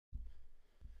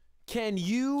Can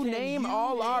you name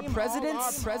all our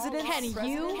presidents? Can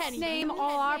you name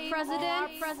all our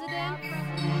presidents?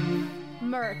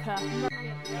 America.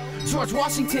 George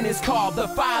Washington is called the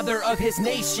father of his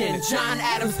nation. John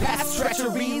Adams passed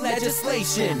treachery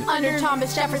legislation. Under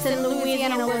Thomas Jefferson,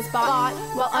 Louisiana was bought,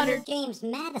 while under James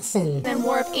Madison, the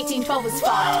War of 1812 was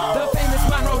fought. The famous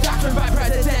Monroe Doctrine by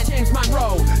President James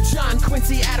Monroe. John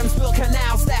Quincy Adams built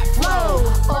canals that flow.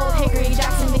 Old Hickory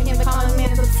Jackson became the common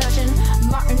man's obsession.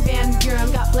 Martin Van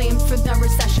Buren got blamed for the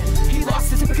recession. He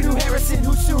lost to Tippecanoe Harrison,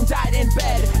 who soon died in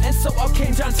bed. And so up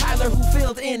came John Tyler, who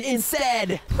filled in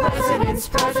instead.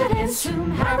 Presidents,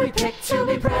 whom have we picked to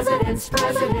be presidents?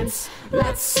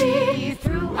 Let's see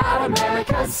throughout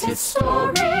America's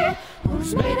history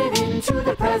who's made it into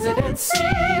the presidency.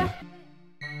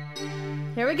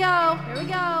 Here we go.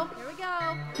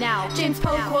 Now, James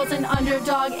Polk was an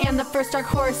underdog and the first dark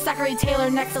horse. Zachary Taylor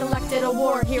next elected a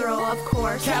war hero, of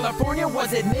course. California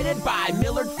was admitted by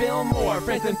Millard Fillmore.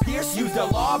 Franklin Pierce used a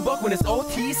law book when his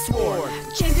oath he swore.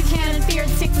 James Buchanan feared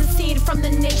to secede from the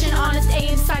nation. Honest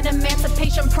Abe signed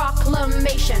Emancipation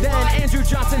Proclamation. Then Andrew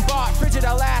Johnson bought frigid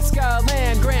Alaska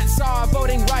land. Grant saw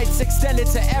voting rights extended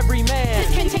to every man.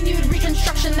 Discontinued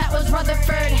Reconstruction, that was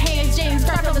Rutherford Hayes. James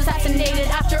Garfield assassinated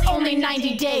after only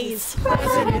 90 days.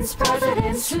 Presidents,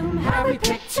 whom have we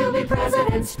picked to be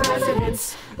presidents?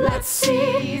 Let's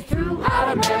see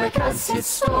throughout America's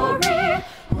history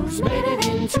who's made it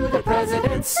into the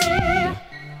presidency.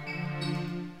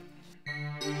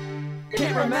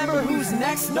 Can't remember who's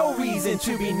next, no reason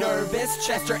to be nervous.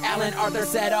 Chester Allen Arthur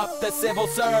set up the civil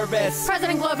service.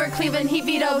 President Grover Cleveland, he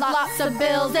vetoed lots of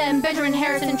bills. And Benjamin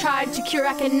Harrison tried to cure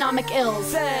economic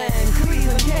ills. Then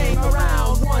Cleveland came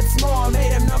around once more,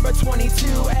 made him number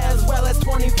 22 as well as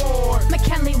 24.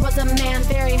 McKinley was a man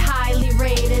very highly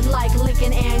rated. Like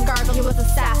Lincoln and Garfield, he was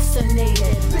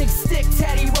assassinated. Big Stick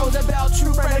Teddy Roosevelt,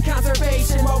 true friend of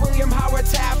conservation, while William Howard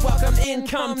Taft welcomed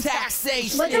income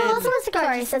taxation. Woodrow Wilson was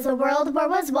victorious as the World War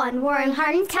was won. Warren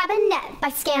Harding's cabinet by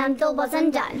scandal was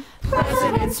undone.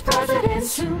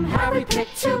 Presidents, whom have we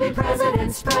picked to be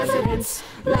presidents?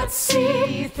 Let's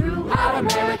see throughout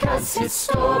America's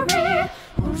history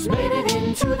who's made it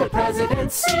into the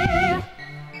presidency.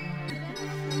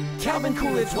 Calvin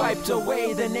Coolidge wiped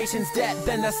away the nation's debt.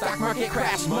 Then the stock market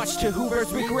crashed, much to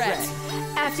Hoover's regret.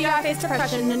 FDR faced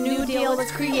depression, a New Deal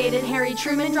was created. Harry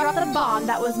Truman dropped the bomb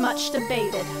that was much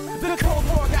debated. The Cold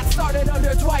War got started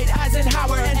under Dwight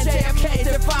Eisenhower, and JFK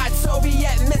defied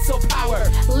Soviet missile power.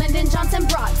 Lyndon Johnson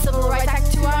brought civil rights back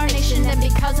to our nation, and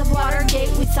because of Watergate,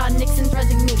 we saw Nixon's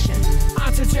resignation.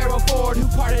 On to Gerald Ford, who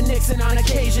pardoned Nixon on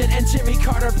occasion, and Jimmy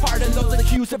Carter pardoned those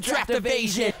accused of draft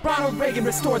evasion. Ronald Reagan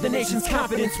restored the nation's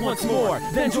confidence once more.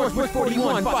 Then George Bush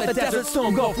 41 fought the Desert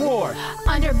Storm Gulf War.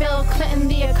 Under Bill Clinton,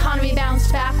 the economy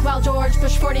bounced back, while George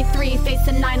Bush 43 faced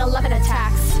the 9/11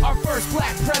 attacks. Our first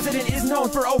black president is known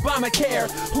for Obamacare.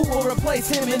 Who will replace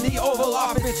him in the Oval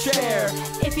Office chair?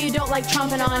 If you don't like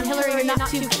Trump and on Hillary, you're not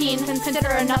too keen, consider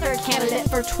another candidate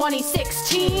for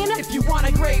 2016. If you want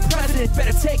a great president,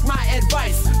 better take my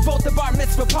advice. Vote the Bar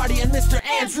Mitzvah Party and Mr.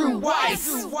 Andrew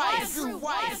Weisz.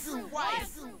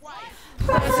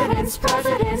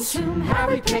 Presidents, whom have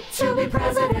we picked to be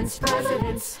presidents?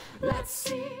 Let's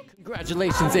see.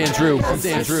 Congratulations, Andrew.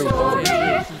 Andrew.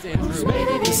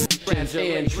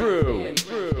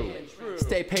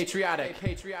 Stay patriotic.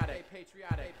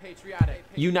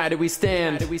 United we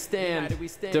stand.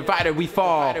 Divided we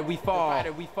fall.